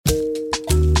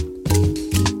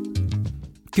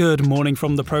Good morning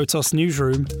from the Protos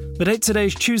newsroom. The date today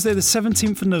is Tuesday the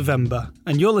 17th of November,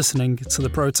 and you're listening to the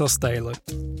Protos Daily.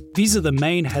 These are the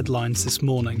main headlines this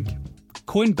morning.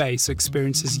 Coinbase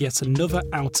experiences yet another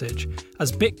outage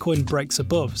as Bitcoin breaks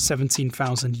above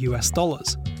 $17,000 US.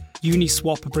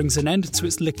 Uniswap brings an end to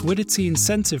its liquidity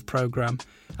incentive program,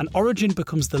 and Origin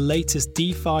becomes the latest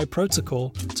DeFi protocol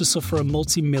to suffer a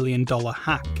multi-million-dollar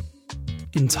hack.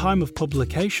 In time of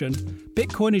publication,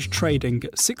 Bitcoin is trading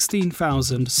at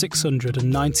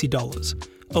 $16,690,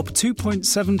 up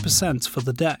 2.7% for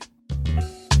the day.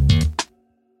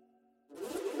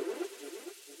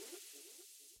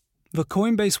 The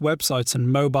Coinbase website and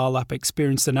mobile app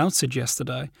experienced an outage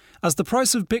yesterday as the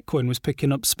price of Bitcoin was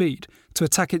picking up speed to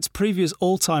attack its previous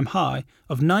all-time high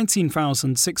of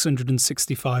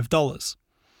 $19,665.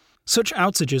 Such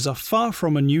outages are far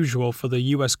from unusual for the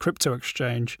US crypto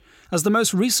exchange, as the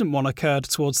most recent one occurred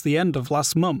towards the end of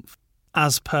last month.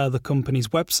 As per the company's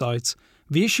website,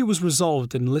 the issue was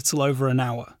resolved in little over an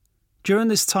hour. During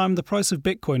this time, the price of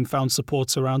Bitcoin found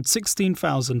support around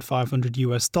 $16,500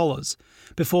 US,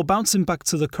 before bouncing back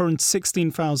to the current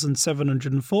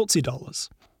 $16,740.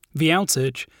 The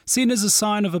outage, seen as a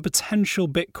sign of a potential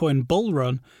Bitcoin bull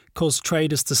run, caused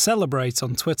traders to celebrate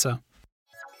on Twitter.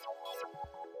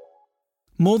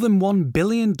 More than $1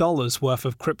 billion worth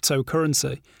of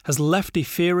cryptocurrency has left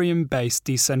Ethereum-based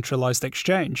decentralized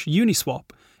exchange, Uniswap,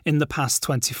 in the past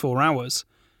 24 hours,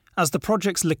 as the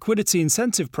project's liquidity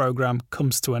incentive program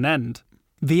comes to an end.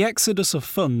 The exodus of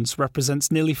funds represents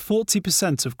nearly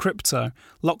 40% of crypto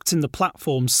locked in the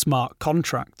platform's smart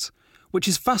contract, which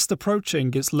is fast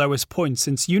approaching its lowest point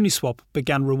since Uniswap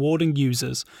began rewarding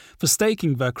users for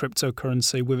staking their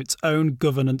cryptocurrency with its own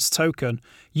governance token,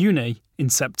 Uni, in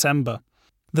September.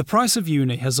 The price of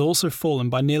Uni has also fallen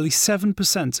by nearly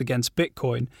 7% against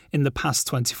Bitcoin in the past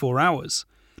 24 hours,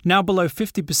 now below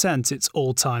 50% its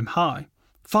all-time high.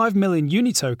 5 million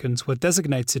Uni tokens were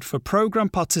designated for program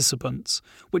participants,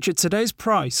 which at today's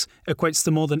price equates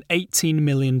to more than $18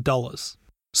 million.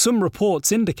 Some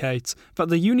reports indicate that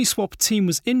the Uniswap team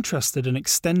was interested in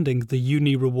extending the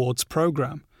Uni Rewards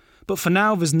program, but for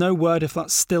now there's no word if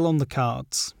that's still on the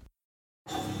cards.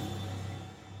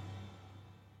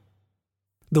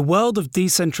 The world of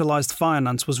decentralized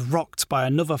finance was rocked by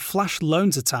another flash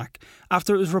loans attack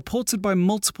after it was reported by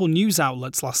multiple news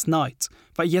outlets last night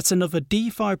that yet another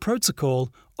DeFi protocol,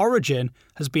 Origin,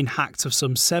 has been hacked of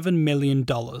some $7 million.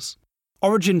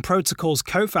 Origin Protocol's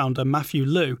co-founder Matthew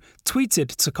Liu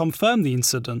tweeted to confirm the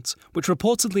incident, which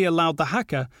reportedly allowed the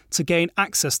hacker to gain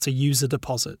access to user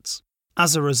deposits.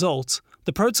 As a result,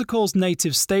 the protocol's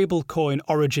native stablecoin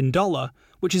Origin Dollar,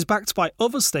 which is backed by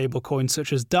other stablecoins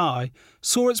such as DAI,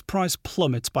 saw its price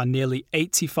plummet by nearly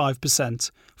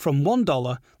 85%, from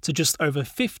 $1 to just over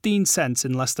 15 cents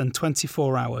in less than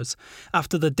 24 hours,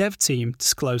 after the dev team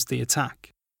disclosed the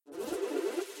attack.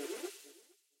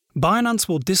 Binance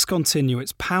will discontinue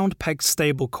its pound-pegged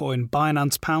stablecoin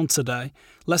Binance Pound today,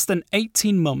 less than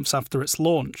 18 months after its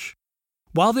launch.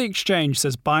 While the exchange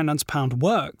says Binance Pound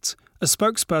worked, a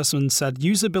spokesperson said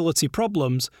usability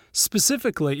problems,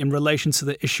 specifically in relation to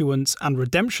the issuance and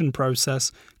redemption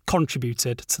process,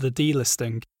 contributed to the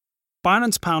delisting.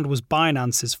 Binance Pound was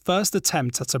Binance's first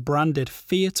attempt at a branded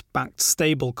fiat-backed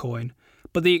stablecoin,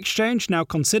 but the exchange now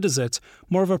considers it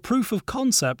more of a proof of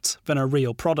concept than a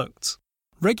real product.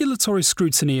 Regulatory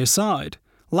scrutiny aside,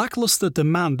 lackluster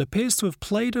demand appears to have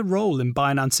played a role in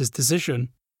Binance's decision.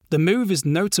 The move is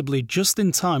notably just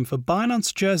in time for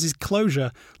Binance Jersey's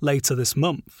closure later this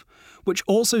month, which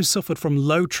also suffered from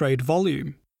low trade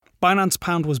volume. Binance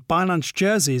Pound was Binance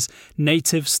Jersey's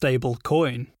native stable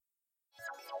coin.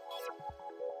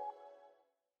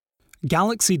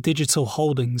 Galaxy Digital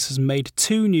Holdings has made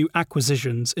 2 new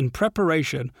acquisitions in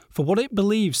preparation for what it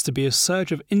believes to be a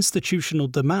surge of institutional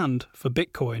demand for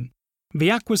Bitcoin. The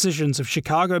acquisitions of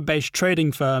Chicago-based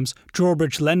trading firms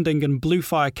Drawbridge Lending and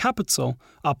Bluefire Capital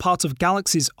are part of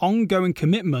Galaxy's ongoing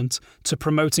commitment to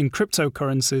promoting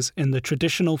cryptocurrencies in the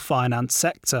traditional finance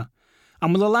sector,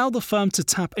 and will allow the firm to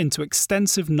tap into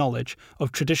extensive knowledge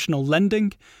of traditional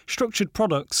lending, structured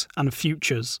products, and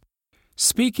futures.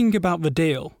 Speaking about the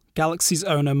deal, Galaxy's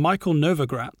owner Michael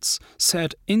Novogratz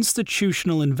said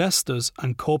institutional investors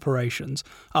and corporations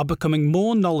are becoming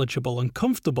more knowledgeable and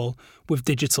comfortable with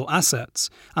digital assets,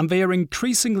 and they are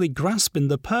increasingly grasping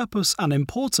the purpose and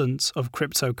importance of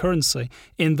cryptocurrency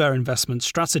in their investment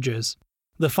strategies.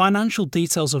 The financial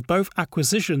details of both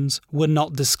acquisitions were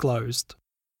not disclosed.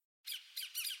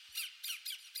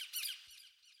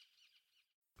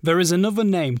 There is another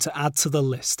name to add to the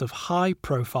list of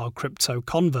high-profile crypto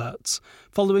converts,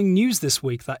 following news this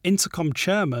week that Intercom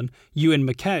chairman Ewan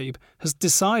McCabe has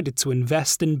decided to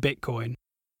invest in Bitcoin.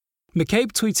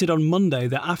 McCabe tweeted on Monday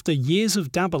that after years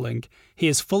of dabbling, he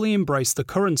has fully embraced the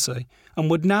currency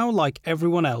and would now like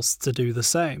everyone else to do the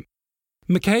same.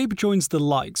 McCabe joins the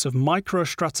likes of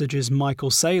MicroStrategy's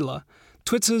Michael Saylor,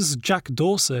 Twitter's Jack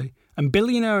Dorsey, and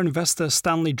billionaire investor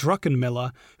Stanley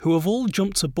Druckenmiller, who have all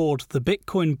jumped aboard the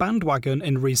Bitcoin bandwagon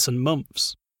in recent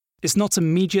months. It's not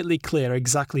immediately clear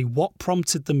exactly what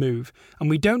prompted the move, and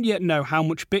we don't yet know how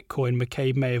much Bitcoin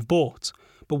McCabe may have bought.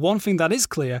 But one thing that is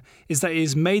clear is that he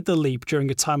has made the leap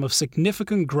during a time of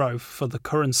significant growth for the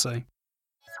currency.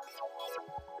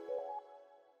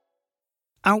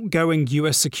 Outgoing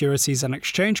US Securities and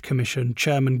Exchange Commission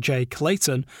Chairman Jay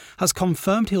Clayton has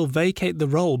confirmed he'll vacate the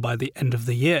role by the end of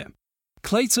the year.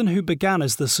 Clayton, who began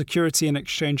as the Security and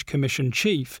Exchange Commission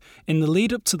chief in the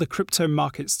lead-up to the crypto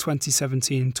market's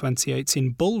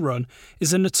 2017-2018 bull run,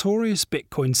 is a notorious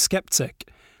Bitcoin skeptic,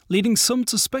 leading some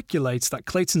to speculate that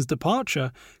Clayton's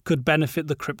departure could benefit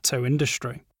the crypto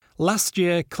industry. Last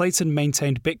year, Clayton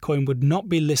maintained Bitcoin would not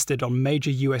be listed on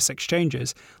major US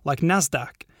exchanges like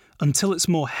Nasdaq until it's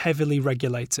more heavily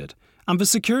regulated, and the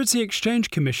Security Exchange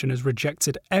Commission has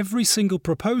rejected every single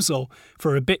proposal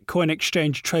for a Bitcoin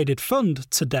exchange-traded fund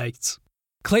to date.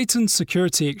 Clayton's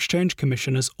Security Exchange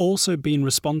Commission has also been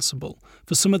responsible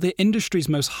for some of the industry's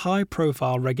most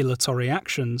high-profile regulatory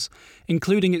actions,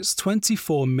 including its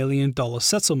 $24 million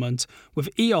settlement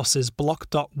with EOS's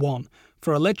Block.one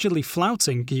for allegedly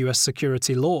flouting US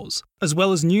security laws, as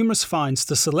well as numerous fines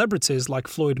to celebrities like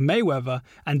Floyd Mayweather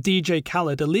and DJ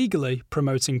Khaled illegally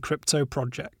promoting crypto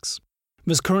projects.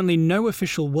 There's currently no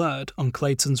official word on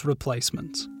Clayton's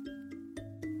replacement.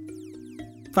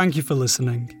 Thank you for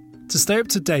listening. To stay up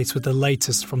to date with the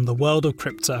latest from the world of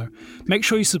crypto, make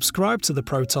sure you subscribe to the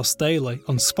Protoss Daily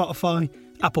on Spotify,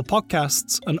 Apple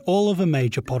Podcasts, and all other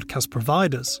major podcast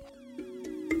providers.